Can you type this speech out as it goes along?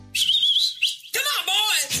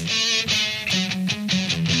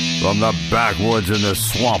From the backwoods and the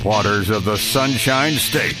swamp waters of the Sunshine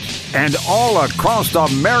State and all across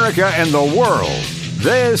America and the world,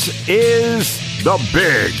 this is The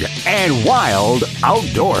Big and Wild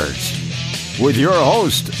Outdoors with your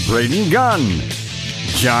host, Braden Gunn,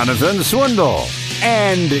 Jonathan Swindle,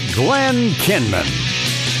 and Glenn Kinman.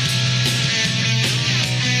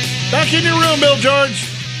 Back in your room, Bill George.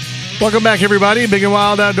 Welcome back, everybody. Big and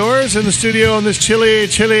Wild Outdoors in the studio on this chilly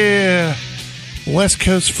West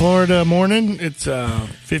Coast Florida morning. It's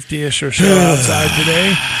 50-ish or so outside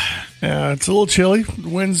today. It's a little chilly. The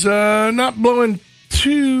wind's not blowing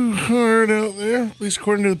too hard out there, at least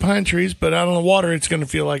according to the pine trees, but out on the water, it's going to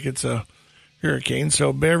feel like it's a hurricane. So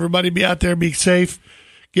everybody be out there, be safe.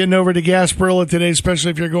 Getting over to Gasparilla today, especially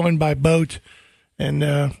if you're going by boat.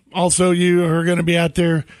 And also you are going to be out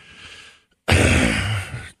there,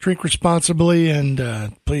 drink responsibly,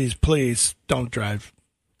 and please don't drive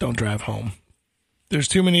home. There's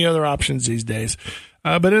too many other options these days.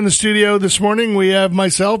 But in the studio this morning, we have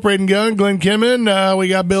myself, Braden Gunn, Glenn Kinman. We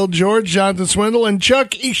got Bill George, Jonathan Swindle, and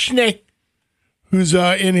Chuck Ishney, who's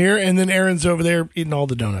in here. And then Aaron's over there eating all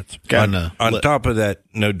the donuts. On top of that,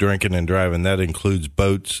 no drinking and driving, that includes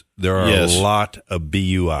boats. There are a lot of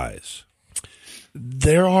BUIs.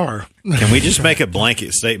 There are. Can we just make a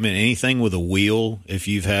blanket statement? Anything with a wheel, if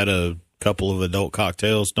you've had a couple of adult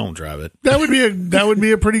cocktails, don't drive it. That would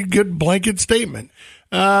be a pretty good blanket statement.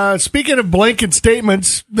 Speaking of blanket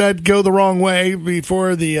statements that go the wrong way,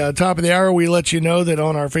 before the top of the hour, we let you know that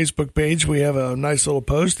on our Facebook page we have a nice little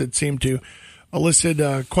post that seemed to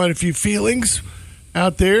elicit quite a few feelings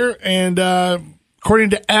out there. And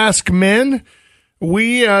according to Ask Men,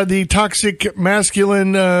 we, the toxic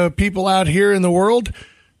masculine people out here in the world,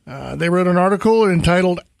 they wrote an article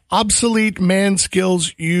entitled Obsolete Man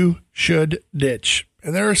Skills You Should Ditch.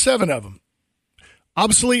 And there are 7 of them.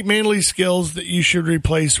 Obsolete manly skills that you should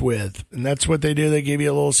replace with. And that's what they do. They give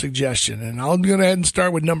you a little suggestion. And I'll go ahead and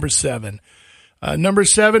start with number 7. Number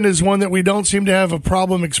 7 is one that we don't seem to have a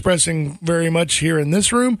problem expressing very much here in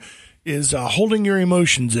this room, is holding your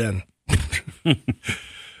emotions in.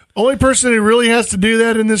 Only person who really has to do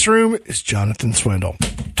that in this room is Jonathan Swindle.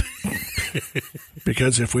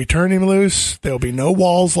 Because if we turn him loose, there'll be no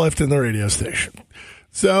walls left in the radio station.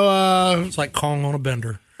 So it's like Kong on a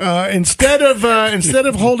bender. Instead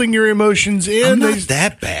of holding your emotions in, I'm not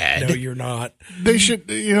that bad. No, you're not. They should,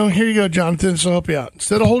 here you go, Jonathan. This will help you out.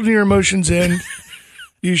 Instead of holding your emotions in,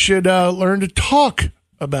 you should learn to talk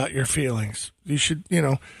about your feelings. You should,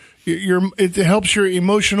 it helps your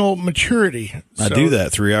emotional maturity. I do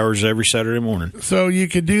that 3 hours every Saturday morning. So you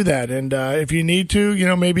could do that. And if you need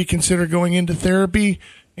to, maybe consider going into therapy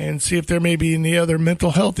and see if there may be any other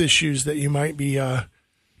mental health issues that you might be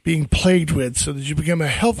being plagued with, so that you become a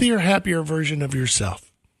healthier, happier version of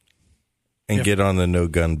yourself. And get on the no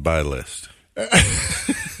gun buy list.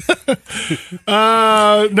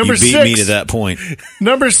 Number 6. You beat me to that point.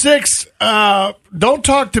 Number 6, don't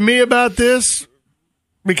talk to me about this,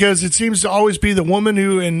 because it seems to always be the woman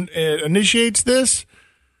who initiates this,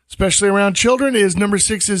 especially around children. Number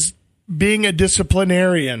 6 is being a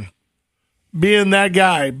disciplinarian, being that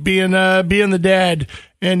guy, being the dad.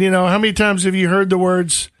 And how many times have you heard the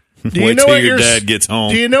words? Wait till your dad gets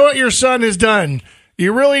home. Do you know what your son has done?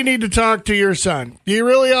 You really need to talk to your son. You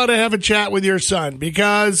really ought to have a chat with your son,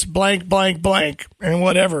 because blank, blank, blank, and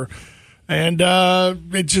whatever. And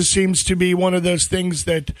it just seems to be one of those things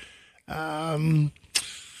that. I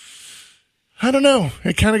don't know.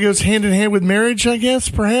 It kind of goes hand in hand with marriage, I guess,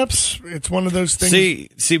 perhaps. It's one of those things.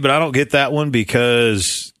 See, but I don't get that one,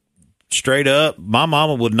 because straight up, my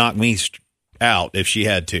mama would knock me out if she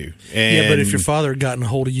had to. And but if your father had gotten a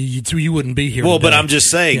hold of you, you wouldn't be here. Well, today. But I'm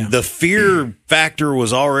just saying, the fear factor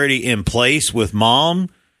was already in place with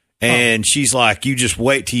mom. And she's like, you just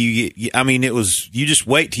wait till you get, you just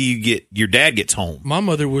wait till you get, your dad gets home. My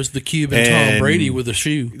mother was the Cuban Tom Brady with a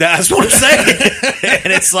shoe. That's what I'm saying.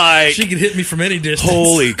 And it's like, she could hit me from any distance.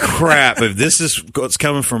 Holy crap. If this is what's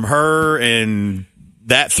coming from her, and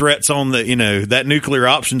that threat's on the, that nuclear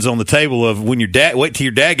option's on the table of when wait till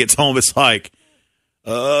your dad gets home, it's like,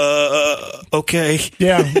 okay.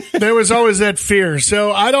 Yeah, there was always that fear.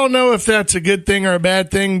 So I don't know if that's a good thing or a bad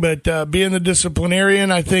thing, but being the disciplinarian,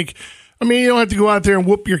 I think, you don't have to go out there and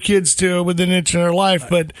whoop your kids to within an inch of their life,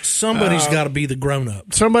 but somebody's got to be the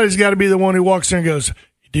grown-up. Somebody's got to be the one who walks in and goes,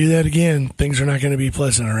 you do that again, things are not going to be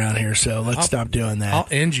pleasant around here, so let's stop doing that. I'll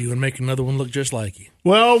end you and make another one look just like you.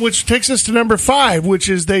 Well, which takes us to number 5, which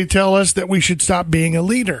is they tell us that we should stop being a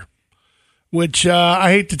leader. Which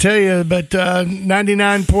I hate to tell you, but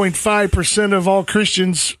 99.5% of all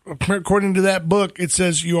Christians, according to that book, it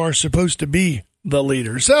says you are supposed to be the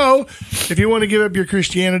leader. So if you want to give up your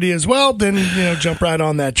Christianity as well, then, jump right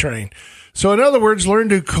on that train. So in other words, learn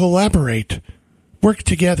to collaborate, work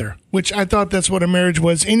together, which I thought that's what a marriage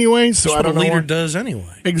was anyway. So I don't know. What a leader does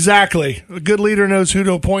anyway. Exactly. A good leader knows who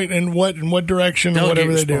to appoint and what direction and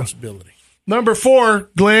whatever they do. Number 4,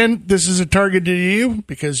 Glenn, this is a target to you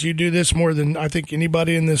because you do this more than I think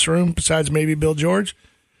anybody in this room besides maybe Bill George,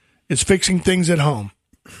 is fixing things at home.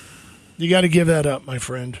 You got to give that up, my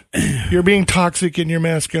friend. You're being toxic in your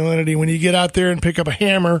masculinity when you get out there and pick up a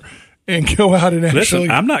hammer and go out and actually...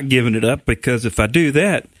 Listen, I'm not giving it up because if I do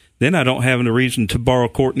that, then I don't have any reason to borrow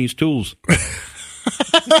Courtney's tools.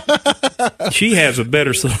 She has a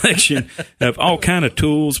better selection of all kind of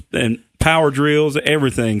tools and power drills,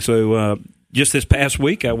 everything. So just this past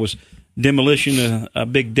week, I was demolishing a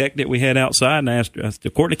big deck that we had outside, and I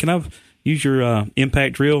asked Courtney, can I use your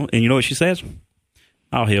impact drill? And you know what she says?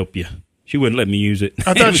 I'll help you. She wouldn't let me use it.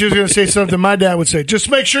 I thought she was going to say something my dad would say. Just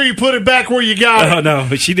make sure you put it back where you got it. Oh, no,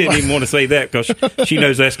 but she didn't even want to say that because she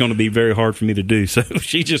knows that's going to be very hard for me to do. So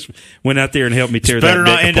she just went out there and helped me tear that deck apart.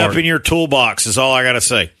 Better not end up in your toolbox is all I got to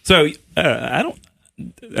say. So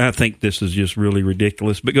I think this is just really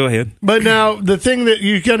ridiculous, but go ahead. But now the thing that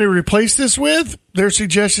you're going to replace this with, their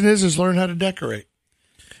suggestion is learn how to decorate.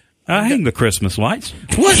 I hang the Christmas lights.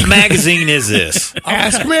 What magazine is this?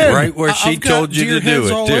 Ask Men. Right where she told you to do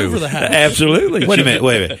it, all too. Over the house. Absolutely. Wait a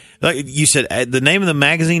minute. Like you said the name of the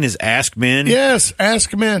magazine is Ask Men? Yes,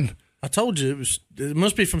 Ask Men. I told you it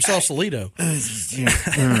must be from Sausalito. But,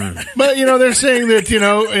 they're saying that,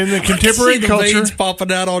 in the contemporary culture. Veins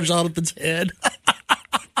popping out on Jonathan's head.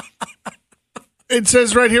 It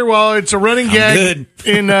says right here, it's a running gag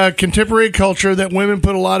in contemporary culture that women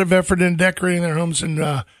put a lot of effort in decorating their homes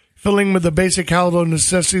and filling with the basic household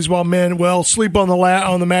necessities while men, sleep on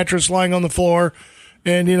the mattress lying on the floor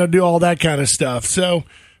and, do all that kind of stuff. So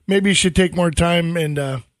maybe you should take more time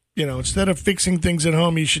and, instead of fixing things at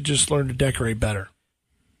home, you should just learn to decorate better.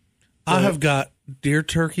 I have got deer,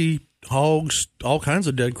 turkey, hogs, all kinds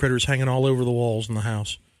of dead critters hanging all over the walls in the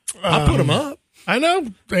house. I put them up. I know.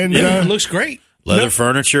 And it looks great. Leather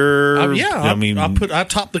furniture. I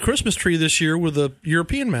topped the Christmas tree this year with a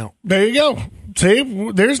European mount. There you go.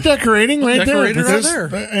 See, there's decorating right there.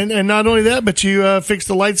 And not only that, but you fixed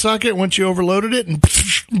the light socket once you overloaded it and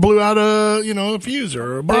blew out a fuse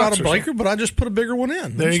or a box. Blew out a breaker, but I just put a bigger one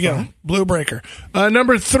in. There you go. Blew breaker.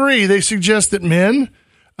 Number 3, they suggest that men,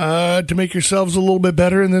 to make yourselves a little bit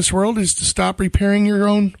better in this world, is to stop repairing your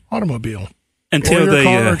own automobile. Until or your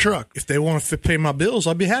car or truck. If they want to pay my bills,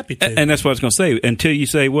 I'd be happy to. And that's what I was going to say. Until you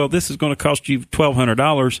say, well, this is going to cost you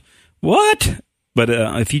 $1,200. What? But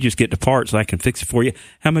if you just get the parts, I can fix it for you.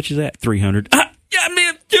 How much is that? $300. Yeah,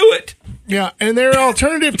 man, do it. Yeah, and their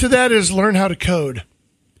alternative to that is learn how to code.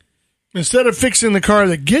 Instead of fixing the car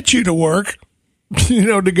that gets you to work,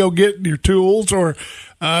 to go get your tools or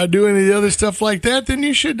do any of the other stuff like that, then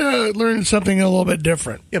you should learn something a little bit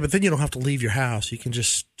different. Yeah, but then you don't have to leave your house. You can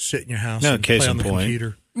just sit in your house and play on the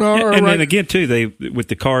computer. And then again, too, with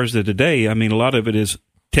the cars of today, I mean, a lot of it is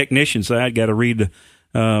technician side. Got to read,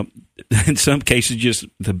 in some cases, just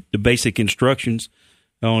the basic instructions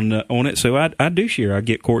on it. So I do share. I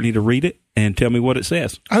get Courtney to read it and tell me what it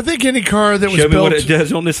says. I think any car that was built... Show me what it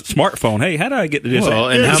does on this smartphone. Hey, how do I get to this? Well,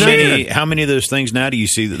 and how many of those things now do you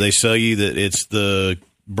see that they sell you that it's the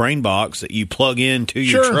brain box that you plug into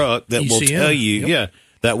your truck that will tell you,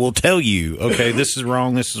 that will tell you, okay, this is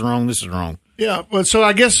wrong, this is wrong, this is wrong. Yeah, but so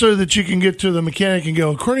I guess so that you can get to the mechanic and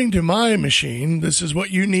go, according to my machine, this is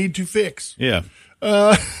what you need to fix. Yeah.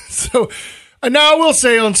 Now I will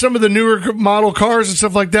say on some of the newer model cars and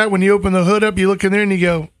stuff like that, when you open the hood up, you look in there and you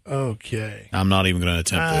go, okay. I'm not even going to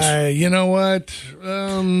attempt this. You know what?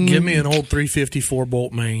 Give me an old 354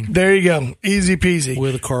 bolt main. There you go. Easy peasy.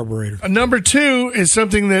 With a carburetor. Number 2 is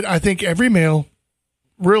something that I think every male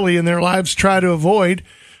really in their lives try to avoid.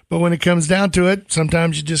 But when it comes down to it,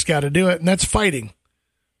 sometimes you just got to do it. And that's fighting.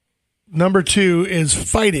 Number 2 is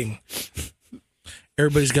fighting.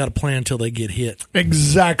 Everybody's got a plan until they get hit.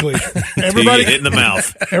 Exactly. Everybody hit in the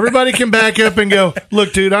mouth. Everybody can back up and go,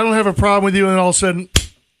 look, dude, I don't have a problem with you. And all of a sudden,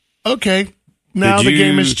 okay, now the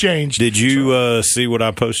game has changed. Did you see what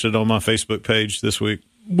I posted on my Facebook page this week?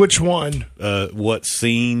 Which one? What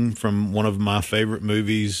scene from one of my favorite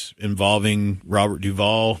movies involving Robert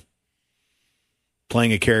Duvall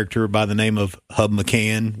playing a character by the name of Hub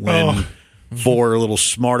McCann when 4 little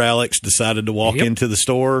smart Alecs decided to walk into the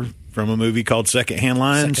store from a movie called Secondhand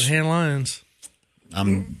Lions. Secondhand Lions.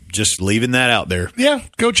 I'm just leaving that out there. Yeah,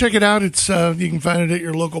 go check it out. It's you can find it at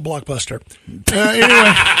your local Blockbuster.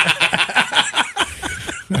 Anyway,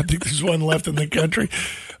 I think there's one left in the country.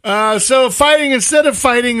 So instead of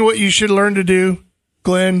fighting, what you should learn to do,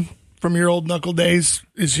 Glenn, from your old knuckle days,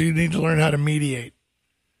 is you need to learn how to mediate.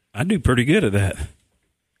 I do pretty good at that.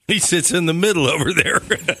 He sits in the middle over there.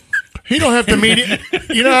 He don't have to mediate.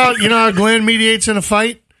 You know how Glenn mediates in a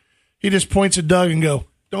fight? He just points at Doug and go,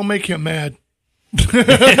 "Don't make him mad." You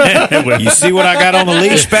see what I got on the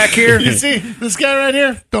leash back here? You see this guy right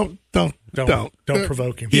here? Don't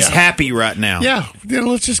provoke him. He's happy right now. Yeah,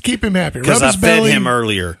 let's just keep him happy. Because I fed him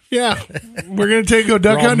earlier. Yeah, we're gonna go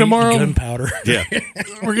duck hunting tomorrow. Gunpowder. Yeah,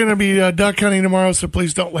 we're gonna be duck hunting tomorrow. So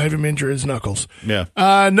please don't have him injure his knuckles. Yeah.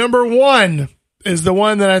 Number one is the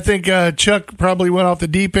one that I think Chuck probably went off the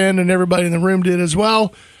deep end, and everybody in the room did as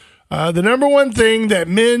well. The number one thing that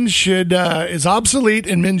men should is obsolete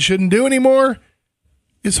and men shouldn't do anymore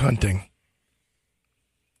is hunting.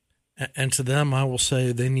 And to them, I will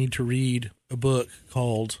say they need to read a book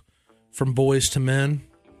called From Boys to Men,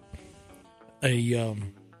 a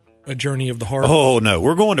journey of the heart. Oh, no.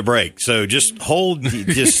 We're going to break. So just hold.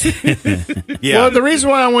 Yeah. Well, the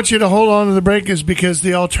reason why I want you to hold on to the break is because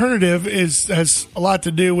the alternative has a lot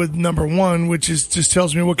to do with number one, which is just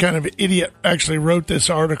tells me what kind of idiot actually wrote this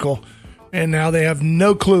article. And now they have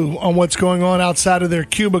no clue on what's going on outside of their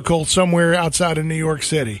cubicle somewhere outside of New York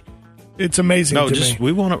City. It's amazing to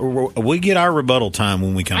me. We get our rebuttal time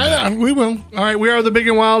when we come back. We will. All right, we are the Big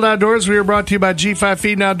and Wild Outdoors. We are brought to you by G5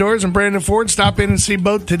 Feeding Outdoors and Brandon Ford. Stop in and see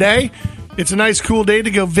both today. It's a nice, cool day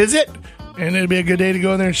to go visit, and it'll be a good day to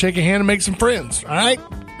go in there and shake a hand and make some friends. All right?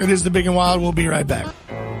 It is the Big and Wild. We'll be right back.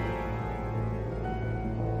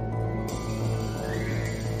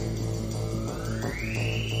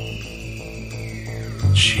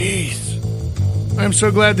 Jeez. I'm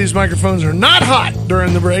so glad these microphones are not hot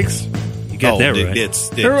during the breaks. You got that right.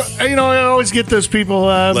 It's I always get those people.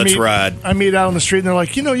 Let's ride. I meet out on the street, and they're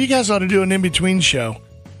like, you guys ought to do an in-between show.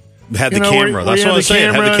 Had the camera. That's what I was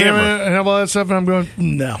saying. Had the camera. And have all that stuff, and I'm going,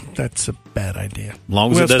 no, that's a bad idea. As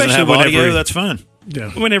long as it doesn't have audio, that's fine. Yeah.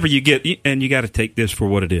 Whenever you get, and you got to take this for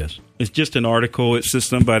what it is. It's just an article. It's just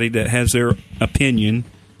somebody that has their opinion,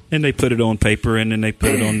 and they put it on paper, and then they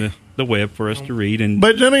put it on the web for us to read. And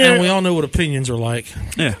we all know what opinions are like.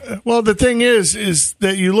 Yeah. Well, the thing is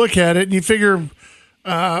that you look at it and you figure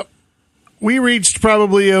we reached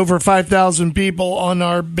probably over 5,000 people on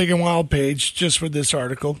our Big and Wild page just for this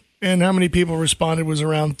article. And how many people responded was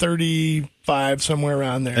around 35, somewhere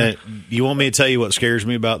around there. You want me to tell you what scares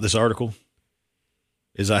me about this article?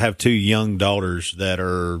 Is I have two young daughters that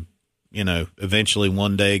are, eventually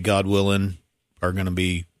one day, God willing, are going to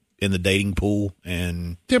be in the dating pool,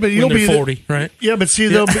 and but you'll be 40, right? Yeah, but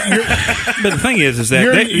see, but the thing is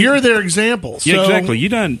that you're their example. So. Yeah, exactly. You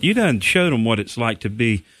done showed them what it's like to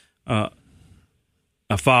be a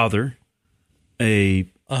father, a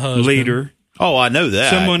leader. Oh, I know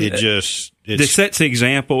that. Someone that sets the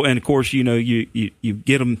example, and of course, you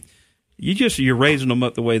get them. You're raising them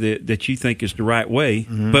up the way that you think is the right way.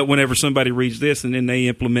 Mm-hmm. But whenever somebody reads this and then they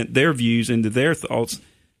implement their views into their thoughts,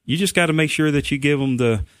 you just got to make sure that you give them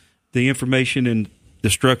the information and the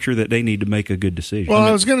structure that they need to make a good decision. Well,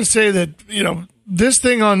 I was going to say that, this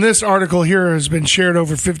thing on this article here has been shared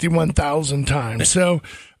over 51,000 times. So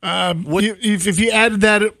if you added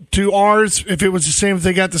that to ours, if it was the same, if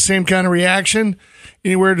they got the same kind of reaction,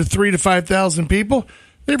 anywhere to 3,000 to 5,000 people,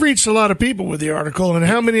 they've reached a lot of people with the article. And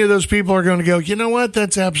how many of those people are going to go, you know what,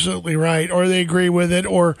 that's absolutely right, or they agree with it,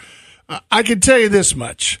 or I can tell you this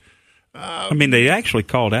much. They actually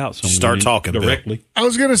called out someone. Start talking directly. Bill. I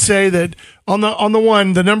was going to say that on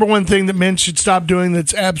the number one thing that men should stop doing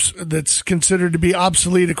that's considered to be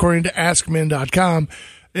obsolete according to AskMen.com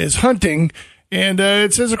is hunting. And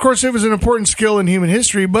it says, of course, it was an important skill in human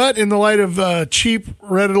history, but in the light of cheap,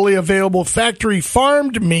 readily available factory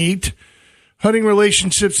farmed meat, hunting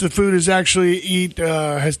relationships the food is actually eat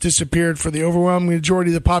has disappeared for the overwhelming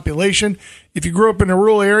majority of the population. If you grew up in a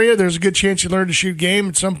rural area, there's a good chance you learn to shoot game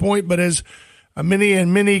at some point. But as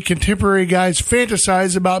many contemporary guys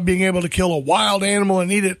fantasize about being able to kill a wild animal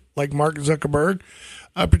and eat it, like Mark Zuckerberg,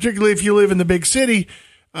 particularly if you live in the big city,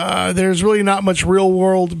 there's really not much real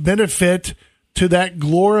world benefit to that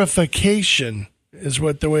glorification, is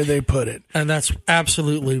the way they put it. And that's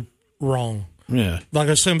absolutely wrong. Yeah. Like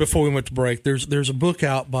I was saying before we went to break, there's a book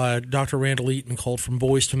out by Dr. Randall Eaton called From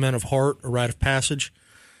Boys to Men of Heart, A Rite of Passage.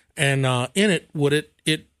 And in it,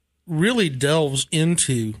 it really delves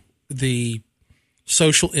into the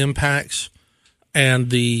social impacts and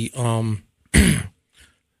the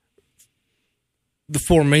the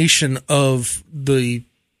formation of the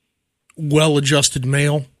well-adjusted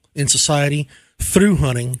male in society through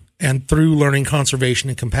hunting and through learning conservation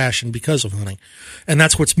and compassion because of hunting. And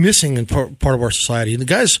that's what's missing in part of our society. And the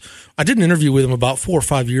guys, I did an interview with them about 4 or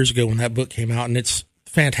 5 years ago when that book came out, and it's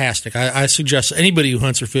fantastic. I suggest anybody who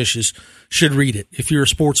hunts or fishes should read it. If you're a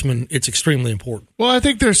sportsman, it's extremely important. Well, I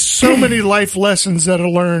think there's so many life lessons that are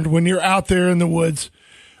learned when you're out there in the woods,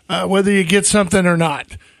 whether you get something or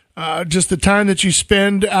not. Just the time that you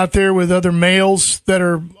spend out there with other males that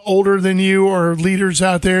are older than you or leaders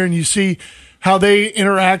out there, and you see how they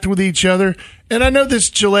interact with each other. And I know this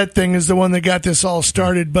Gillette thing is the one that got this all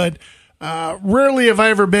started, but rarely have I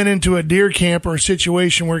ever been into a deer camp or a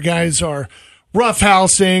situation where guys are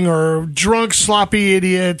roughhousing or drunk, sloppy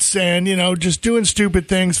idiots and, just doing stupid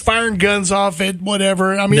things, firing guns off at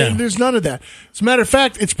whatever. I mean, There's none of that. As a matter of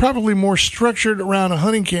fact, it's probably more structured around a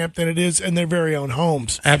hunting camp than it is in their very own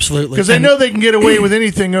homes. Absolutely. Because they know they can get away with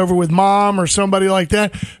anything over with mom or somebody like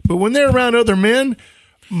that. But when they're around other men,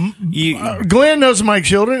 Glenn knows my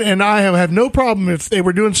children, and I have no problem if they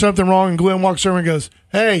were doing something wrong and Glenn walks over and goes,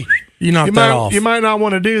 hey, you might not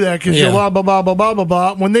want to do that because you're blah, blah, blah, blah, blah, blah,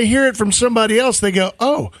 blah. When they hear it from somebody else, they go,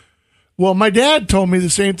 oh, well, my dad told me the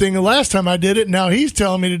same thing the last time I did it. Now he's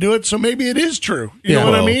telling me to do it, so maybe it is true. You know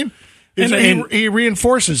what I mean? He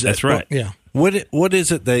reinforces it. That's right. But, yeah. What is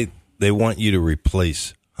it they want you to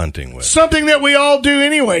replace hunting with? Something that we all do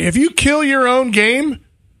anyway. If you kill your own game,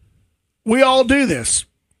 we all do this.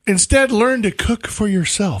 Instead, learn to cook for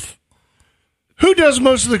yourself. Who does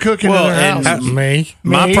most of the cooking in their house? Me.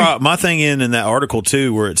 My thing in that article,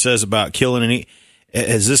 too, where it says about killing and eat,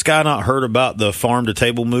 has this guy not heard about the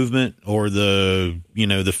farm-to-table movement or the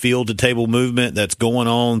field-to-table movement that's going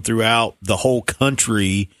on throughout the whole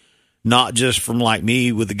country, not just from like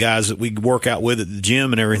me with the guys that we work out with at the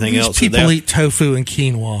gym and everything else. These people eat tofu and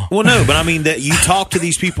quinoa. Well, no, but I mean that you talk to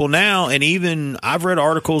these people now, and even I've read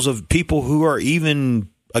articles of people who are even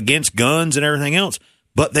against guns and everything else,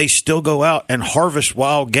 but they still go out and harvest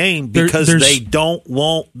wild game because they don't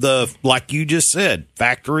want the, like you just said,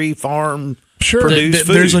 factory farm produced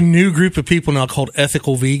food. There's a new group of people now called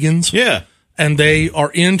ethical vegans. Yeah. And they are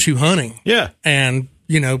into hunting. Yeah. And,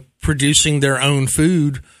 producing their own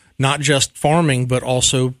food, not just farming, but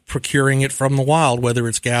also procuring it from the wild, whether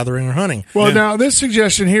it's gathering or hunting. Well, now, this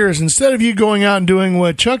suggestion here is instead of you going out and doing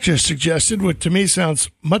what Chuck just suggested, which to me sounds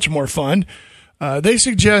much more fun, they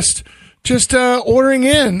suggest just ordering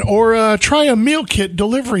in or try a meal kit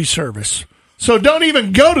delivery service. So don't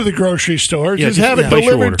even go to the grocery store. Just have it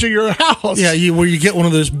delivered to your house. Yeah, where you get one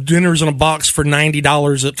of those dinners in a box for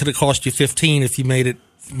 $90 that could have cost you $15 if you made it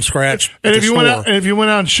from scratch. And if you went out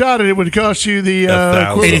and shot it, it would cost you the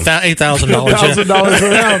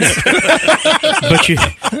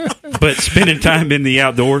 $8,000 But spending time in the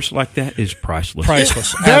outdoors like that is priceless.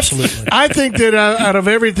 Absolutely. I think that out of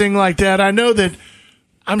everything like that,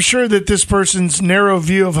 I'm sure that this person's narrow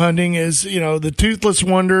view of hunting is, the toothless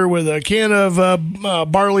wonder with a can of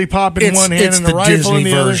barley pop in one hand and a rifle in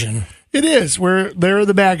the version. other. It is, where they're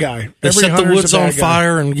the bad guy. They set the woods on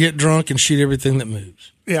fire and get drunk and shoot everything that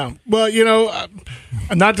moves. Yeah. Well,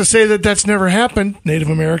 not to say that that's never happened, Native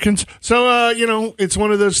Americans. So, it's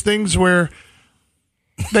one of those things where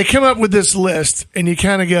they come up with this list and you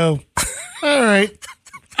kind of go, all right,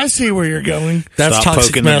 I see where you're going. That's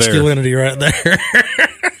toxic masculinity right there.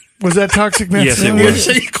 Was that toxic masculinity? Yes,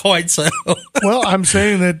 it was. Quite so. Well, I'm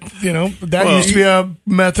saying that, that used to be a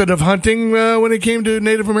method of hunting when it came to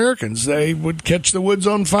Native Americans. They would catch the woods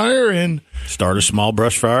on fire and start a small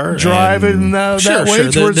brush fire. Drive in that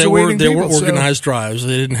way towards the waiting people. They were organized drives.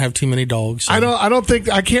 They didn't have too many dogs. So.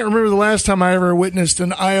 I can't remember the last time I ever witnessed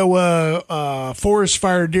an Iowa forest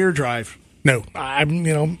fire deer drive. No,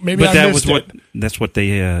 maybe. But that's what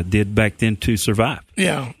they did back then to survive.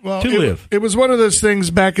 Yeah, well, live. It was one of those things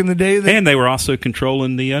back in the day, and they were also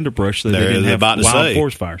controlling the underbrush so they didn't have wild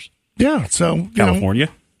forest fires. Yeah, so California.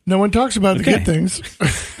 No one talks about the good things.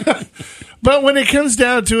 But when it comes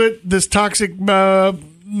down to it, this toxic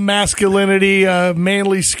masculinity,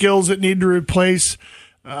 manly skills that need to replace,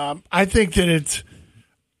 I think that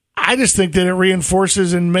I just think that it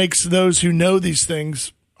reinforces and makes those who know these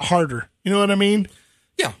things harder. You know what I mean?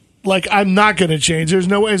 Yeah. Like, I'm not going to change. There's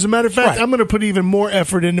no way. As a matter of fact, I'm going to put even more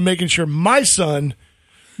effort into making sure my son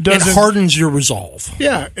doesn't. It hardens your resolve.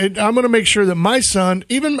 Yeah. I'm going to make sure that my son,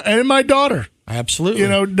 and my daughter, absolutely,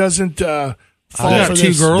 doesn't fall I got for two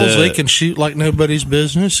this. girls. They can shoot like nobody's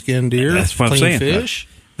business, skin deer, that's what clean I'm saying. fish.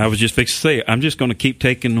 I was just fixing to say, I'm just going to keep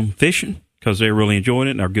taking them fishing because they're really enjoying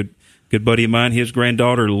it. And our good buddy of mine, his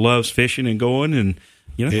granddaughter loves fishing and going, and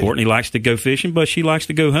Courtney likes to go fishing, but she likes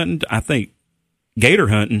to go hunting. I think gator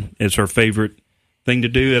hunting is her favorite thing to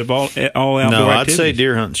do out of all outdoor activities. I'd say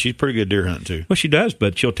deer hunting. She's pretty good deer hunting, too. Well, she does,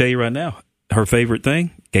 but she'll tell you right now, her favorite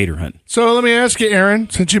thing, gator hunting. So let me ask you, Aaron,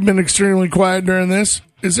 since you've been extremely quiet during this,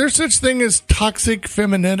 is there such thing as toxic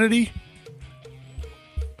femininity?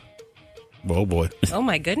 Oh, boy. Oh,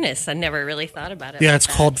 my goodness. I never really thought about it. Yeah, it's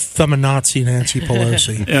called feminazi Nancy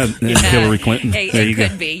Pelosi. Hillary Clinton. Hey, there you it go.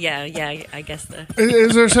 could be. Yeah, I guess.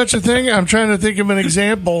 Is there such a thing? I'm trying to think of an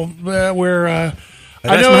example where...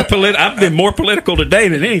 I've been more political today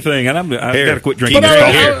than anything, and I've got to quit drinking.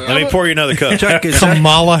 Let me pour you another cup.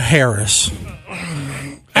 Kamala Harris.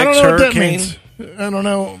 I don't know what that means. I don't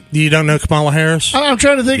know. You don't know Kamala Harris? I'm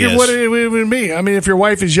trying to think of what it would be. I mean, if your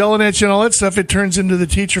wife is yelling at you and all that stuff, it turns into the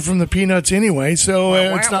teacher from the Peanuts anyway. So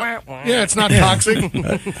it's not. Yeah, it's not toxic.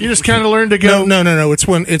 You just kind of learn to go. No. It's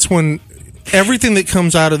when everything that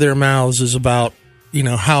comes out of their mouths is about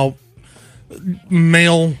how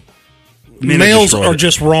males are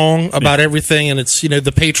just wrong about everything, and it's the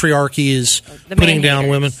patriarchy is putting down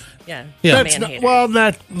women. Yeah, that's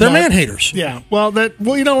they're man haters. Yeah, well,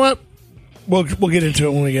 you know what? We'll get into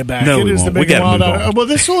it when we get back. No, it is the we Big and Wild gotta move on. Well,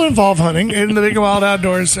 this will involve hunting in the Big and Wild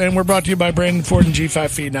Outdoors, and we're brought to you by Brandon Ford and G5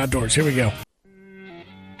 Feed and Outdoors. Here we go.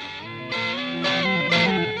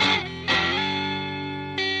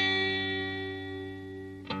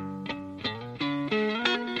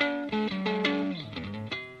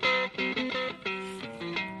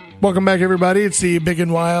 Welcome back, everybody. It's the Big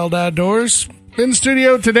and Wild Outdoors. In the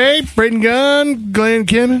studio today, Braden Gunn, Glenn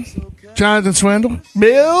Kimmons, Jonathan Swindle,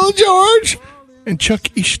 Bill George, and Chuck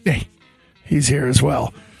Ishney. He's here as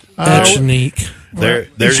well. That's unique.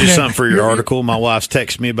 There's just something for your article. My wife's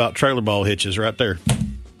texting me about trailer ball hitches right there.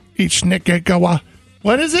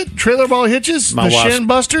 What is it? Trailer ball hitches? My the wife's- shin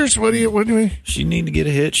busters? What do you mean? She need to get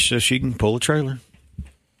a hitch so she can pull a trailer.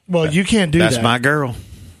 Well, you can't do that. That's my girl.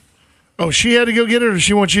 Oh, she had to go get it, or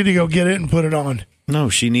she wants you to go get it and put it on? No,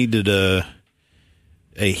 she needed a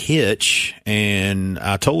hitch, and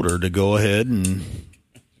I told her to go ahead and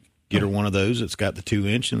get her one of those. It's got the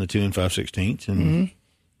 2-inch and the 2 5/16, and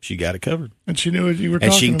she got it covered. And she knew what you were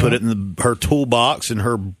talking And she can about. put it in her toolbox in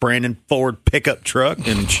her Brandon Ford pickup truck,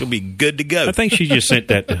 and she'll be good to go. I think she just sent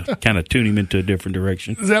that to kind of tune him into a different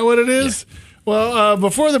direction. Is that what it is? Yeah. Well,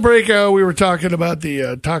 before the break, we were talking about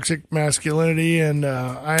the toxic masculinity, and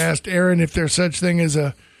I asked Aaron if there's such thing as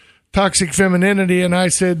a toxic femininity, and I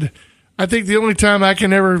said, I think the only time I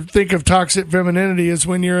can ever think of toxic femininity is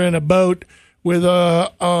when you're in a boat with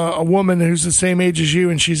a woman who's the same age as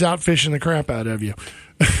you, and she's out fishing the crap out of you.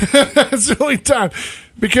 That's the only time.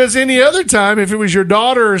 Because any other time, if it was your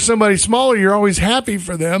daughter or somebody smaller, you're always happy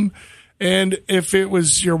for them. And if it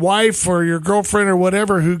was your wife or your girlfriend or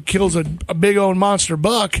whatever who kills a big old monster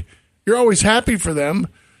buck, you're always happy for them.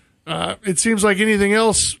 It seems like anything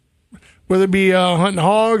else, whether it be hunting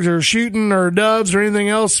hogs or shooting or doves or anything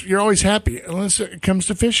else, you're always happy unless it comes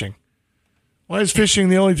to fishing. Why is fishing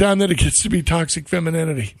the only time that it gets to be toxic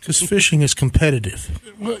femininity? Because fishing is competitive.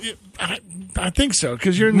 Well, I think so,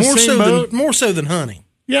 because you're in the same boat. More so than hunting.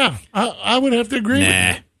 Yeah, I would have to agree with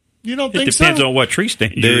you. You don't think so? It depends on what tree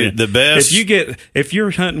stand you're in. The best. If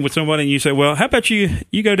you're hunting with somebody and you say, well, how about you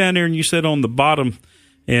go down there and you sit on the bottom,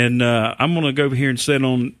 and I'm going to go over here and sit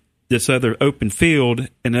on this other open field,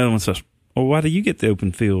 and the other one says, well, why do you get the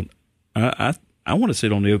open field? I want to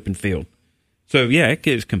sit on the open field. So, yeah, it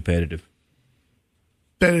gets competitive.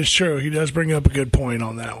 That is true. He does bring up a good point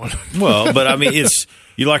on that one. Well, but I mean, it's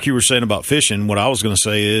like you were saying about fishing. What I was going to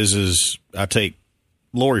say is I take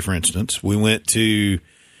Lori, for instance. We went to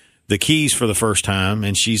the Keys for the first time,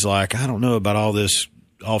 and she's like, I don't know about all this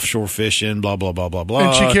offshore fishing, blah, blah, blah, blah, blah.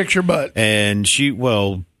 And she kicked your butt. And she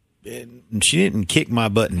didn't kick my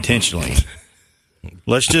butt intentionally.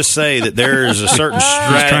 Let's just say that there is a certain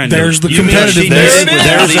strategy. There's the competitiveness.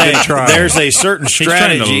 There's a certain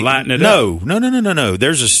strategy. He's trying to lighten it up. No.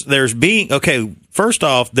 There's being okay. First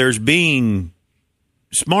off, there's being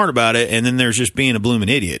smart about it, and then there's just being a blooming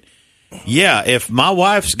idiot. Yeah, if my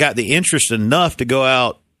wife's got the interest enough to go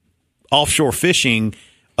out offshore fishing,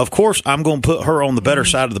 of course I'm going to put her on the better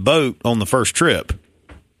side of the boat on the first trip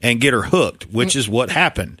and get her hooked, which is what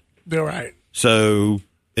happened. You're right. So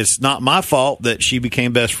it's not my fault that she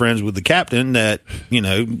became best friends with the captain, that,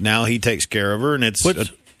 now he takes care of her, and it's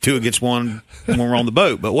 2 against 1 when we're on the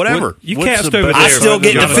boat. But whatever. You cast over there. I still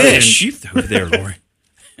get to fish. You over there, Lori.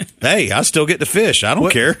 Hey, I still get to fish. I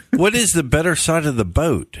don't care. What is the better side of the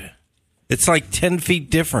boat? It's like 10 feet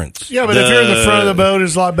difference. Yeah, but if you're in the front of the boat,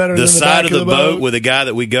 it's a lot better than the side back of the boat. with a guy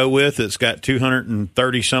that we go with that's got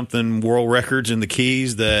 230-something world records in the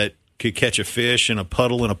Keys that could catch a fish in a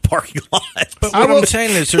puddle in a parking lot. But what I'm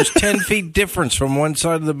saying is there's 10 feet difference from one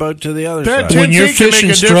side of the boat to the other That side. When you're feet can make fishing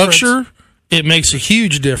a structure, It makes a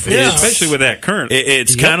huge difference. Yeah, especially with that current.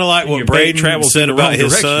 It's kind of like what Braden said about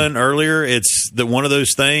his son earlier. It's one of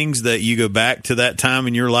those things that you go back to that time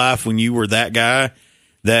in your life when you were that guy,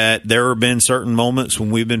 that there have been certain moments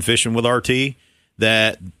when we've been fishing with RT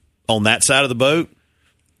that on that side of the boat,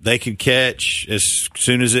 they could catch as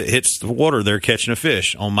soon as it hits the water, they're catching a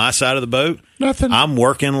fish. On my side of the boat, nothing. I'm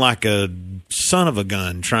working like a son of a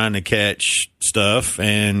gun trying to catch stuff,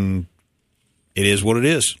 and it is what it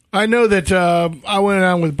is. I know that I went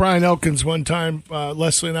on with Brian Elkins one time.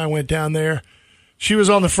 Leslie and I went down there. She was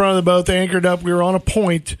on the front of the boat. They anchored up. We were on a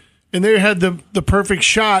point, and they had the perfect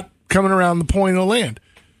shot coming around the point of land.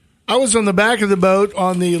 I was on the back of the boat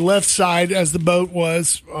on the left side as the boat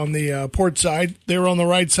was on the port side. They were on the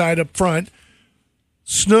right side up front.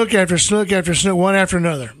 Snook after snook after snook, one after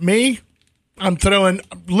another. Me, I'm throwing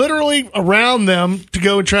literally around them to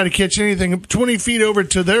go and try to catch anything. 20 feet over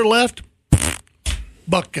to their left,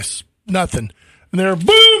 buckus, nothing. And they're,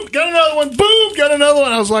 boom, got another one, boom, got another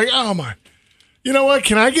one. I was like, oh, my. You know what?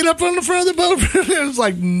 Can I get up on the front of the boat? It was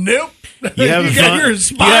like, nope. You having fun? You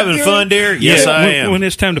having fun, dear? Yes, I am. When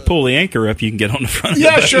it's time to pull the anchor up, you can get on the front.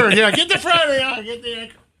 Yeah, sure. Yeah, get the front. Get the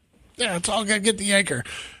anchor. Yeah, it's all good. Get the anchor.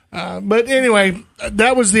 But anyway,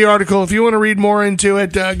 that was the article. If you want to read more into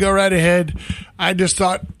it, go right ahead. I just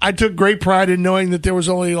thought I took great pride in knowing that there was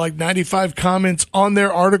only like 95 comments on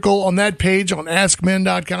their article on that page on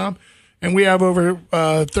AskMen.com, and we have over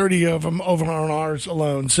 30 of them over on ours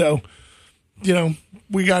alone. So, you know,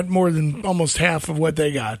 we got more than almost half of what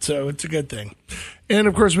they got, so it's a good thing. And,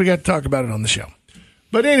 of course, we got to talk about it on the show.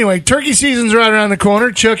 But anyway, turkey season's right around the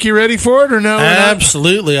corner. Chuck, you ready for it or no?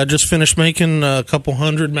 Absolutely. I just finished making a couple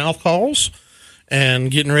hundred mouth calls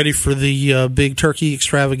and getting ready for the big turkey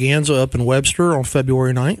extravaganza up in Webster on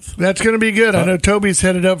February 9th. That's going to be good. I know Toby's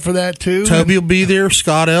headed up for that, too. Toby will be there.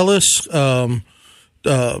 Scott Ellis, Rick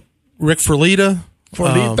Ferlita.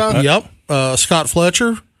 Yep. Scott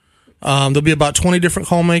Fletcher. There'll be about 20 different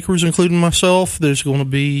call makers, including myself. There's going to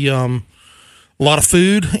be a lot of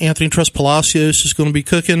food. Anthony Trust Palacios is going to be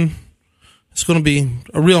cooking. It's going to be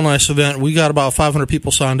a real nice event. We got about 500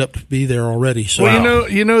 people signed up to be there already. So, well,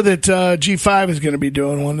 you know that G5 is going to be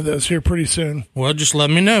doing one of those here pretty soon. Well, just let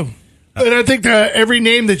me know. And I think every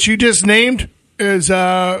name that you just named is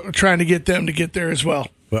trying to get them to get there as well.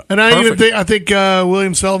 And I think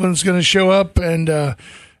William Sullivan's going to show up, and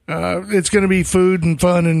it's going to be food and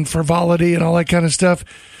fun and frivolity and all that kind of stuff.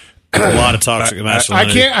 A lot of toxic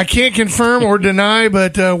masculinity. I can't confirm or deny,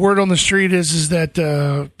 but word on the street is that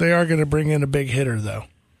they are going to bring in a big hitter, though.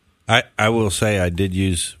 I will say I did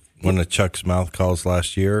use one of Chuck's mouth calls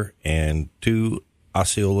last year, and 2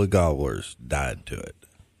 Osceola gobblers died to it.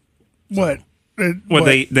 What?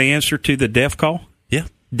 They answered to the deaf call? Yeah.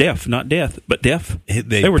 Deaf, not death, but deaf.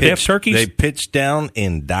 They were deaf turkeys? They pitched down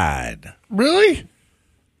and died. Really?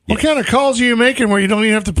 Yeah. What kind of calls are you making where you don't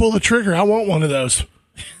even have to pull the trigger? I want one of those.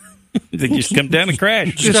 They just come down and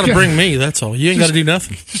crash. Just got to bring me, that's all. You ain't got to do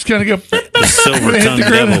nothing. Just got to go. The silver-tongued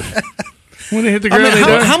devil. When they hit the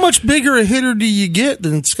ground, how much bigger a hitter do you get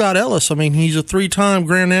than Scott Ellis? I mean, he's a 3-time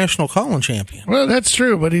Grand National calling champion. Well, that's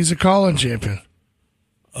true, but he's a calling champion.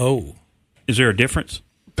 Oh. Is there a difference?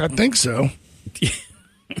 I think so.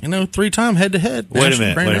 3-time head-to-head. Wait a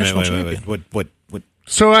minute. What?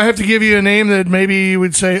 So I have to give you a name that maybe you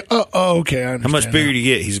would say, oh okay, I understand. How much bigger do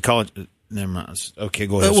you get? He's a college. Never mind. Okay,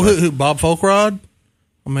 go ahead. Who, Bob Folkrod?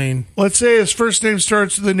 I mean, let's say his first name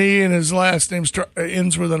starts with an E and his last name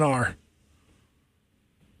ends with an R.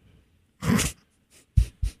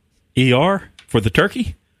 ER for the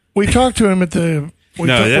turkey? We talked to him at the.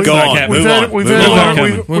 That's not happening.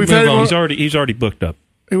 He's already booked up.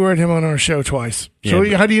 We heard him on our show twice. So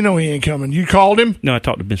Yeah, how do you know he ain't coming? You called him? No, I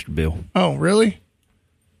talked to Mr. Bill. Oh, really?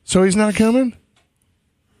 So he's not coming?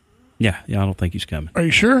 Yeah, I don't think he's coming. Are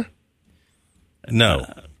you sure? No.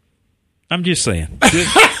 I'm just saying.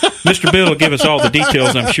 Mr. Bill will give us all the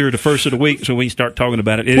details, I'm sure, the first of the week, so we can start talking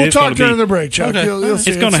about it. We'll talk during the break, Chuck. Okay. You'll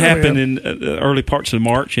see it's going to happen in early parts of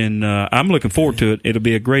March, and I'm looking forward to it. It'll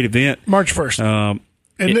be a great event. March 1st.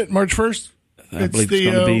 Isn't it March 1st? I believe it's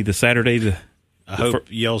going to be the Saturday. I hope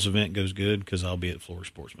y'all's event goes good because I'll be at Florida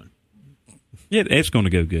Sportsman. Yeah, it's going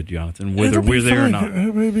to go good, Jonathan, whether we're there or not.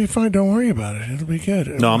 It'll be fine. Don't worry about it. It'll be good.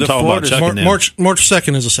 No, I'm talking about Chuck and them. March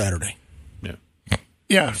 2nd is a Saturday.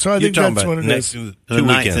 Yeah, so I think that's what it is. The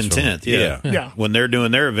 9th and 10th, yeah. When they're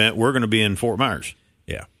doing their event, we're going to be in Fort Myers.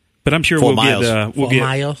 Yeah. But I'm sure we'll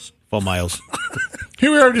get 4 miles.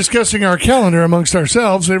 Here we are discussing our calendar amongst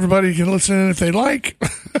ourselves. Everybody can listen in if they like.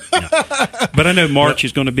 But I know March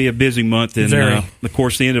is going to be a busy month, and of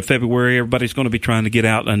course, the end of February, everybody's going to be trying to get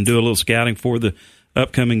out and do a little scouting for the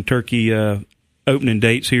upcoming turkey opening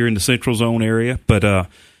dates here in the Central Zone area, but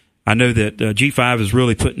I know that G5 is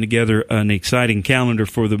really putting together an exciting calendar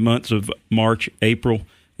for the months of March, April,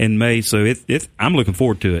 and May. So I'm looking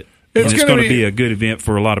forward to it. It's going to be a good event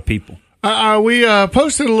for a lot of people. We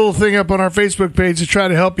posted a little thing up on our Facebook page to try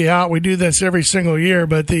to help you out. We do this every single year,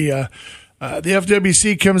 but the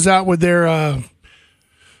FWC comes out with their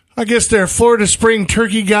their Florida Spring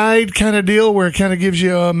Turkey Guide kind of deal, where it kind of gives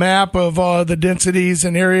you a map of the densities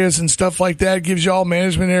and areas and stuff like that. It gives you all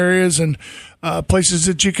management areas and places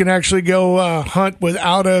that you can actually go hunt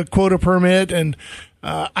without a quota permit. And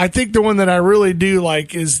I think the one that I really do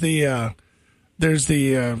like is there's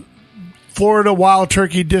the Florida Wild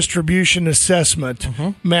Turkey Distribution Assessment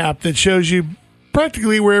map that shows you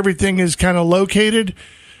practically where everything is kind of located.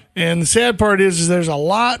 And the sad part is there's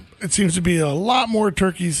it seems to be a lot more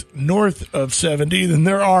turkeys north of 70 than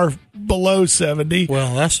there are below 70.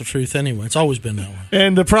 Well, that's the truth anyway. It's always been that way.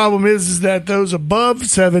 And the problem is that those above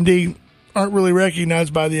 70 aren't really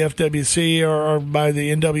recognized by the FWC or by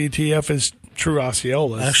the NWTF as true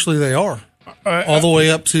Osceolas. Actually, they are. All the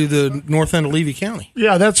way up to the north end of Levy County.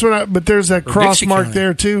 Yeah, that's what but there's that cross mark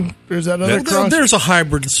there, too. There's that other cross. There's a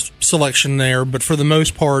hybrid selection there, but for the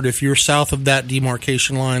most part, if you're south of that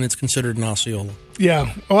demarcation line, it's considered an Osceola.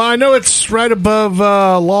 Yeah. Well, I know it's right above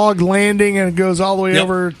Log Landing, and it goes all the way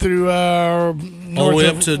over through all the way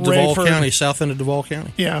up to Duval County, south end of Duval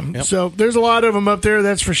County. Yeah. Yep. So there's a lot of them up there,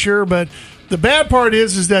 that's for sure. But the bad part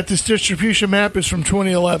is that this distribution map is from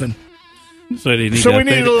 2011. So we need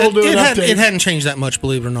a little update. It hadn't changed that much,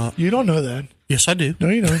 believe it or not. You don't know that. Yes, I do. No,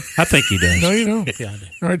 you don't. I think he does. No, you don't. Yeah, I do.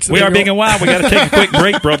 All right, so we are Big and Wild. We got to take a quick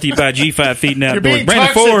break. Brought to you by G5 Feeding Outdoors.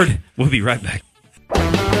 Brandon Ford. We'll be right back.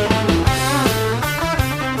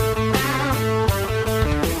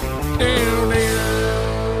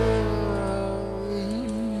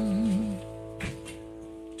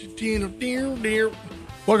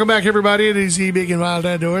 Welcome back, everybody. It is the Big and Wild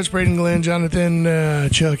Outdoors. Braden, Glenn, Jonathan,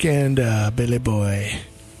 Chuck, and Billy Boy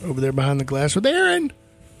over there behind the glass with Aaron,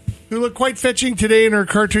 who looked quite fetching today in her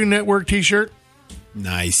Cartoon Network T-shirt.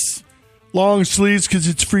 Nice. Long sleeves because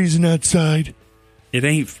it's freezing outside. It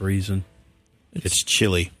ain't freezing. It's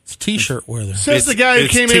chilly. It's T-shirt weather. Says the guy who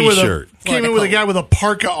came in with a guy with a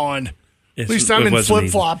parka on. At least I'm in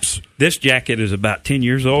flip-flops. This jacket is about 10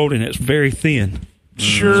 years old, and it's very thin.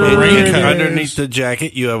 Sure. Underneath the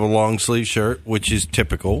jacket, you have a long sleeve shirt, which is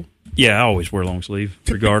typical. Yeah, I always wear long sleeve,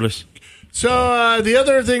 regardless. So the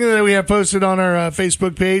other thing that we have posted on our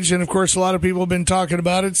Facebook page, and of course a lot of people have been talking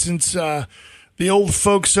about it since the old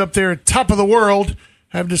folks up there at Top of the World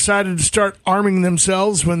have decided to start arming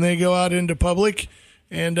themselves when they go out into public,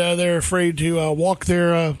 and they're afraid to walk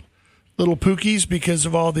their little pookies because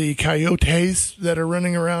of all the coyotes that are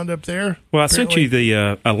running around up there. Well, I sent you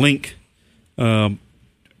the a link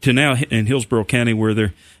to now in Hillsborough County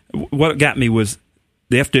where what got me was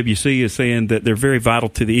the FWC is saying that they're very vital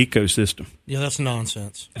to the ecosystem. Yeah, that's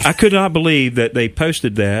nonsense. I could not believe that they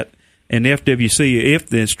posted that, and the FWC,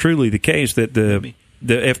 if it's truly the case that the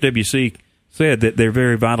FWC said that they're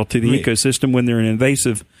very vital to the ecosystem when they're an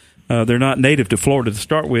invasive. They're not native to Florida to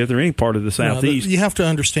start with or any part of the Southeast. You have to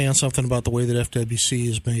understand something about the way that FWC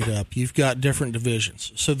is made up. You've got different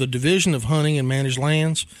divisions. So the division of hunting and managed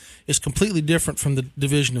lands is completely different from the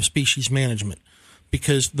division of species management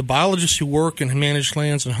because the biologists who work in managed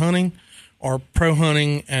lands and hunting are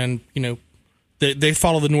pro-hunting and, they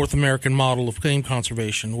follow the North American model of game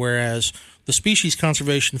conservation, whereas the species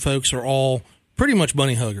conservation folks are all pretty much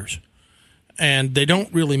bunny huggers, and they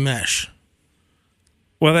don't really mesh.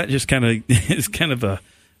 Well, that just is kind of a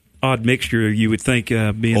odd mixture. You would think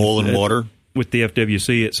being oil and water with the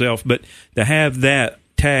FWC itself, but to have that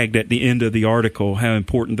tagged at the end of the article, how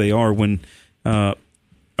important they are when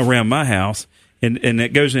around my house, and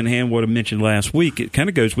that goes in hand what I mentioned last week. It kind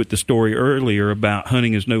of goes with the story earlier about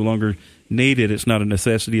hunting is no longer needed; it's not a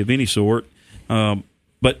necessity of any sort.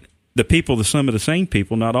 But some of the same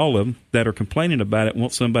people, not all of them, that are complaining about it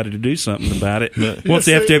want somebody to do something about it. Want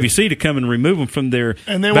the FWC to come and remove them from their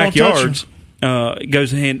backyards.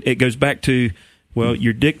 It goes back to, well,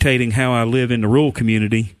 you're dictating how I live in the rural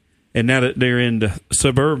community, and now that they're in the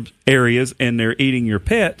suburb areas and they're eating your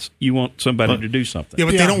pets, you want somebody to do something. Yeah,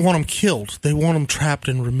 but they don't want them killed. They want them trapped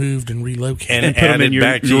and removed and relocated. And put them in your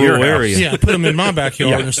rural area. Yeah, put them in my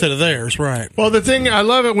backyard instead of theirs, right. Well, the thing, I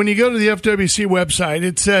love it, when you go to the FWC website,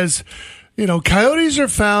 it says, coyotes are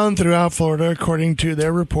found throughout Florida, according to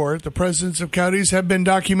their report. The presence of coyotes have been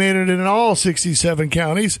documented in all 67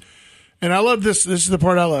 counties. And I love this. This is the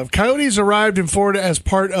part I love. Coyotes arrived in Florida as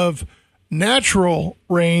part of natural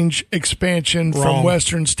range expansion from Wrong.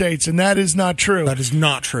 western states, and that is not true. That is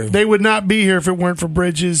not true. They would not be here if it weren't for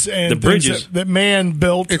bridges and The things bridges. that man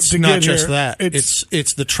built. It's to not get just here. that.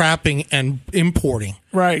 It's the trapping and importing.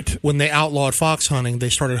 Right. When they outlawed fox hunting, they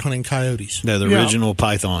started hunting coyotes. They're the Yeah. original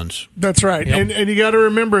pythons. That's right. Yep. And you got to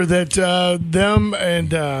remember that them and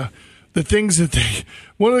the things that they.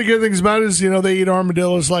 One of the good things about it is, they eat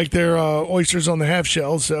armadillos like they're oysters on the half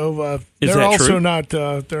shell. So Is they're that also true? not.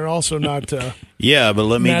 They're also not. Yeah, but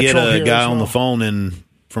let me get Natural a here guy as on the well. phone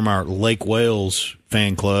from our Lake Wales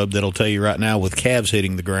fan club that'll tell you right now with calves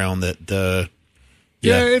hitting the ground that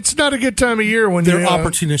yeah, it's not a good time of year when They're you.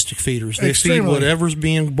 opportunistic feeders. They extremely. feed whatever's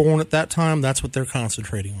being born at that time. That's what they're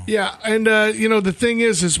concentrating on. Yeah, and the thing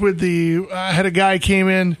is with I had a guy came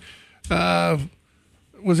in,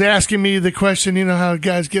 was asking me the question. You know how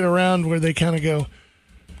guys get around where they kind of go,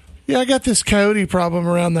 "Yeah, I got this coyote problem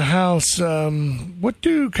around the house. What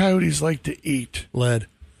do coyotes like to eat?" Lead.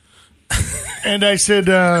 And I said,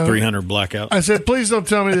 300 blackout. I said, please don't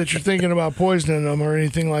tell me that you're thinking about poisoning them or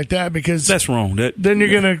anything like that, because That's wrong. then you're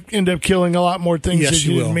going to end up killing a lot more things Yes, that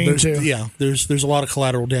you you didn't will. mean There's, to. yeah, there's a lot of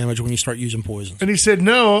collateral damage when you start using poisons. And he said,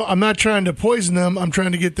 no, I'm not trying to poison them. I'm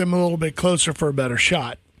trying to get them a little bit closer for a better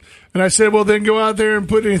shot. And I said, well, then go out there and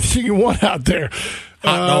put anything you want out there.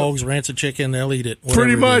 Hot dogs, rancid chicken, they'll eat it.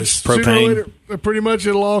 Pretty whatever it much, is. sooner or Propane. later, pretty much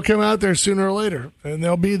it'll all come out there sooner or later, and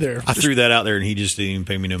they'll be there. I threw that out there and he just didn't even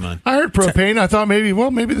pay me no mind. I heard propane. I thought maybe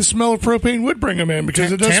the smell of propane would bring them in,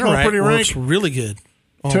 because it does smell Tannerite pretty rank. works really good.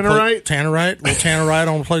 Tannerite? Tannerite, little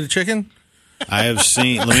tannerite on a plate of chicken. I have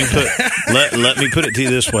seen. Let me put it to you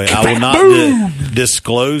this way. I will not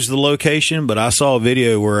disclose the location, but I saw a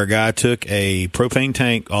video where a guy took a propane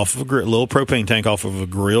tank off of little propane tank off of a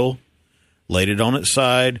grill, laid it on its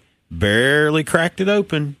side, barely cracked it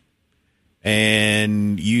open,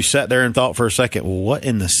 and you sat there and thought for a second, well, what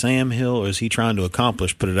in the Sam Hill is he trying to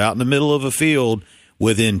accomplish? Put it out in the middle of a field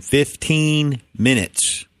within 15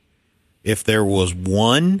 minutes. If there was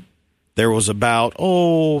one, there was about,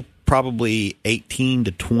 probably 18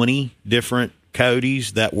 to 20 different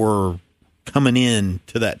coyotes that were coming in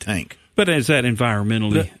to that tank. But is that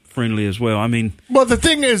environmentally friendly as well? I mean, Well, the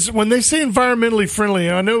thing is, when they say environmentally friendly,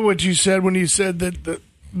 I know what you said when you said that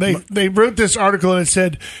they wrote this article and it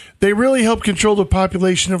said they really help control the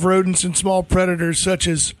population of rodents and small predators such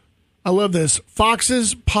as, I love this,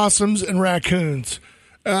 foxes, possums, and raccoons.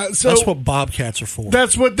 So That's what bobcats are for.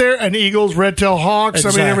 that's what they're, and eagles, red-tailed hawks, I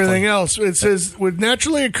mean, Exactly. everything else. It says, with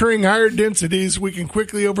naturally occurring higher densities, we can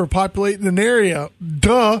quickly overpopulate an area.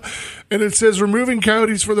 Duh. And it says, removing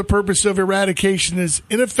coyotes for the purpose of eradication is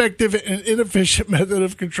ineffective and inefficient method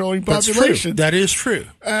of controlling That's true. population. That is true.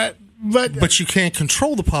 But You can't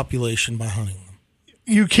control the population by hunting them.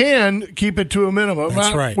 you can keep it to a minimum. That's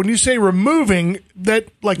Now, right. When you say removing, that,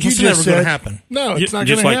 like It's you just never said, gonna happen. No, it's not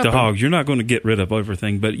just going to like happen. the hogs, you're not going to get rid of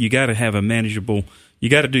everything, but you got to have a manageable. You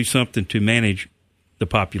got to do something to manage the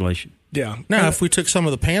population. Yeah. Now, if we took some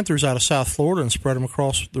of the panthers out of South Florida and spread them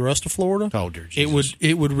across the rest of Florida, Oh, dear it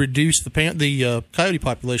would reduce the coyote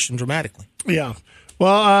population dramatically. Yeah.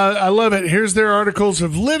 Well, I love it. Here's their articles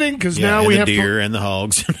of living, because now and we the have deer and the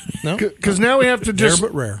hogs. No, because now we have to Rare just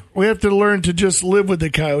but rare. we have to learn to just live with the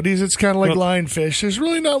coyotes. It's kind of like lionfish. There's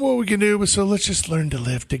really not what we can do, but so let's just learn to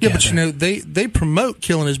live Yeah, together. but they promote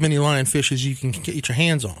killing as many lionfish as you can get your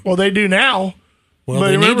hands on. Well, they do now. Well, But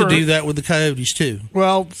they need remember- to do that with the coyotes too.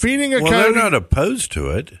 Well, feeding a Well, coyote. they're not opposed to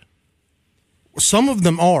it. Some of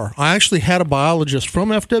them are. I actually had a biologist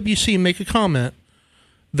from FWC make a comment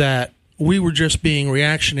that we were just being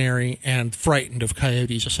reactionary and frightened of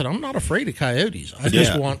coyotes. I said, I'm not afraid of coyotes. I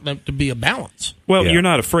just Yeah. want them to be a balance. Well, Yeah. you're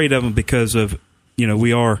not afraid of them because of,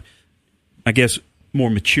 we are, I guess,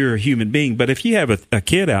 more mature human being. But if you have a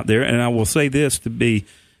kid out there, and I will say this to be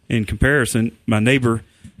in comparison, my neighbor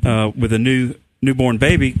with a newborn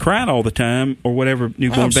baby crying all the time, or whatever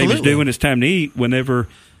newborn babies Absolutely. do when it's time to eat. Whenever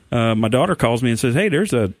my daughter calls me and says, "Hey,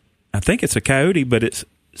 I think it's a coyote, but it's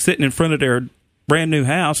sitting in front of their brand new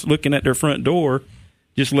house, looking at their front door,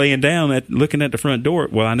 just laying down looking at the front door."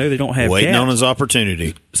 Well, I know they don't have Waiting cats. on his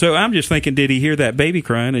opportunity. So I'm just thinking, did he hear that baby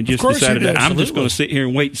crying and just course he decided did, that I'm just absolutely. going to sit here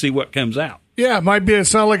and wait and see what comes out? Yeah, it might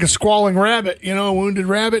sound like a squalling rabbit, a wounded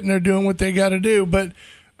rabbit, and they're doing what they got to do. But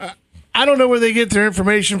I don't know where they get their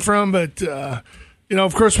information from. But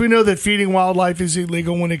of course, we know that feeding wildlife is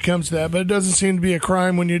illegal when it comes to that. But it doesn't seem to be a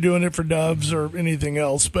crime when you're doing it for doves or anything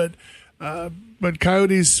else. But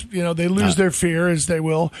coyotes, they lose their fear, as they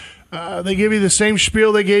will. They give you the same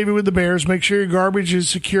spiel they gave you with the bears. Make sure your garbage is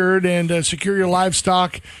secured, and secure your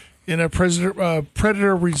livestock in a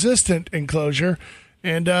predator-resistant enclosure.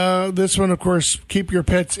 And this one, of course, keep your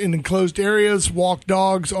pets in enclosed areas, walk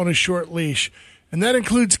dogs on a short leash. And that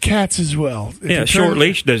includes cats as well. Yeah, short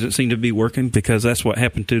leash doesn't seem to be working because that's what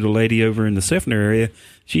happened to the lady over in the Seffner area.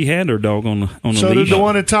 She had her dog on a leash. So did the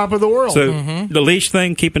one at Top of the World. So the leash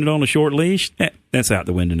thing, keeping it on a short leash, that's out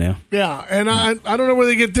the window now. Yeah, and I don't know where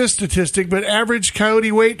they get this statistic, but average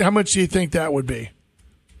coyote weight, how much do you think that would be?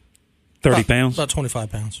 30 pounds? About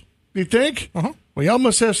 25 pounds. You think? Uh-huh. Well, y'all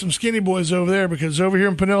must have some skinny boys over there because over here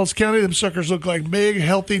in Pinellas County, them suckers look like big,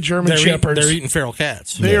 healthy German shepherds. They're eating feral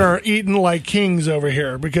cats. They are eating like kings over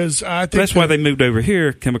here because I think that's why they moved over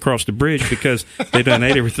here, come across the bridge, because they done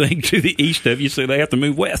ate everything to the east of you, so they have to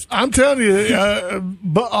move west. I'm telling you,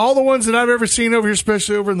 but all the ones that I've ever seen over here,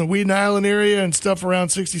 especially over in the Wheaton Island area and stuff around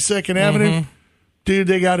 62nd Avenue, dude,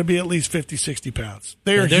 they got to be at least 50, 60 pounds.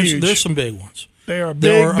 They are huge. There's some big ones. They are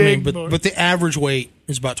big, but the average weight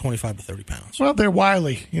is about 25 to 30 pounds. Well, they're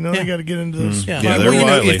wily. You know, they got to get into this. Yeah, Yeah, they're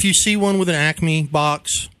wily. if you see one with an Acme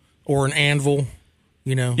box or an anvil,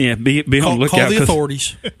 you know, Yeah, be on the call lookout. the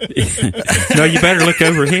authorities. No, you better look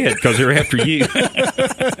over ahead because they're after you.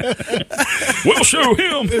 We'll show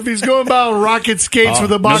him. If he's going by rocket skates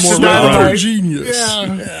with a box more of red dynamite, road. Genius.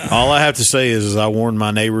 yeah. All I have to say is I warned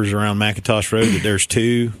my neighbors around McIntosh Road that there's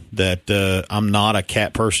two, that I'm not a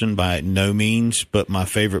cat person by no means, but my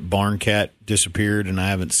favorite barn cat disappeared and I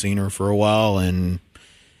haven't seen her for a while. And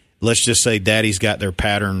let's just say Daddy's got their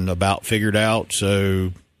pattern about figured out.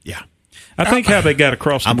 So, yeah. I think how they got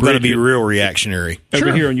across the I'm bridge going to be real reactionary.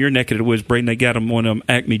 over here in your neck of the woods, Braden, they got them on them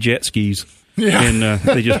Acme jet skis. Yeah. And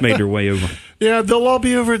they just made their way over. Yeah, they'll all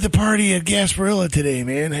be over at the party at Gasparilla today,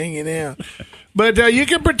 man, hanging out. But you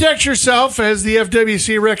can protect yourself, as the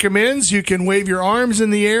FWC recommends. You can wave your arms in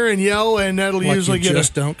the air and yell, and that'll Like usually you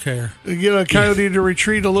just don't care. get a coyote to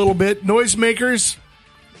retreat a little bit. Noisemakers,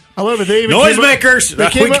 I love it. They even came up- Noisemakers! they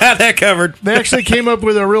We came up- got that covered. They actually came up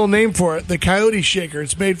with a real name for it, the Coyote Shaker.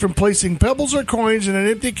 It's made from placing pebbles or coins in an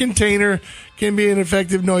empty container, can be an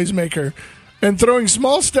effective noisemaker. And throwing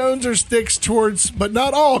small stones or sticks towards, but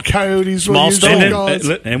not all coyotes will Small use stone. those And, calls.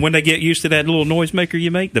 and when they get used to that little noisemaker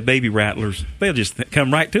you make, the baby rattlers, they'll just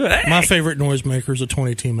come right to it. Hey! My favorite noisemaker is a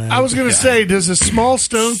 22 man. I was going to say, does a small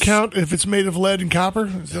stone count if it's made of lead and copper?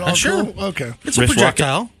 Is it all Sure. cool? Okay. It's a Wrist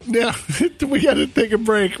projectile. Yeah, we got to take a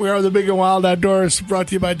break. We are the Big and Wild Outdoors, brought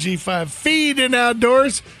to you by G5 Feed and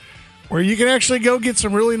Outdoors, where you can actually go get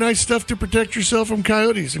some really nice stuff to protect yourself from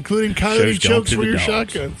coyotes, including coyote Shows gone chokes to for the your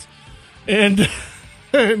dogs. shotguns. And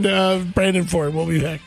Brandon Ford, we'll be back.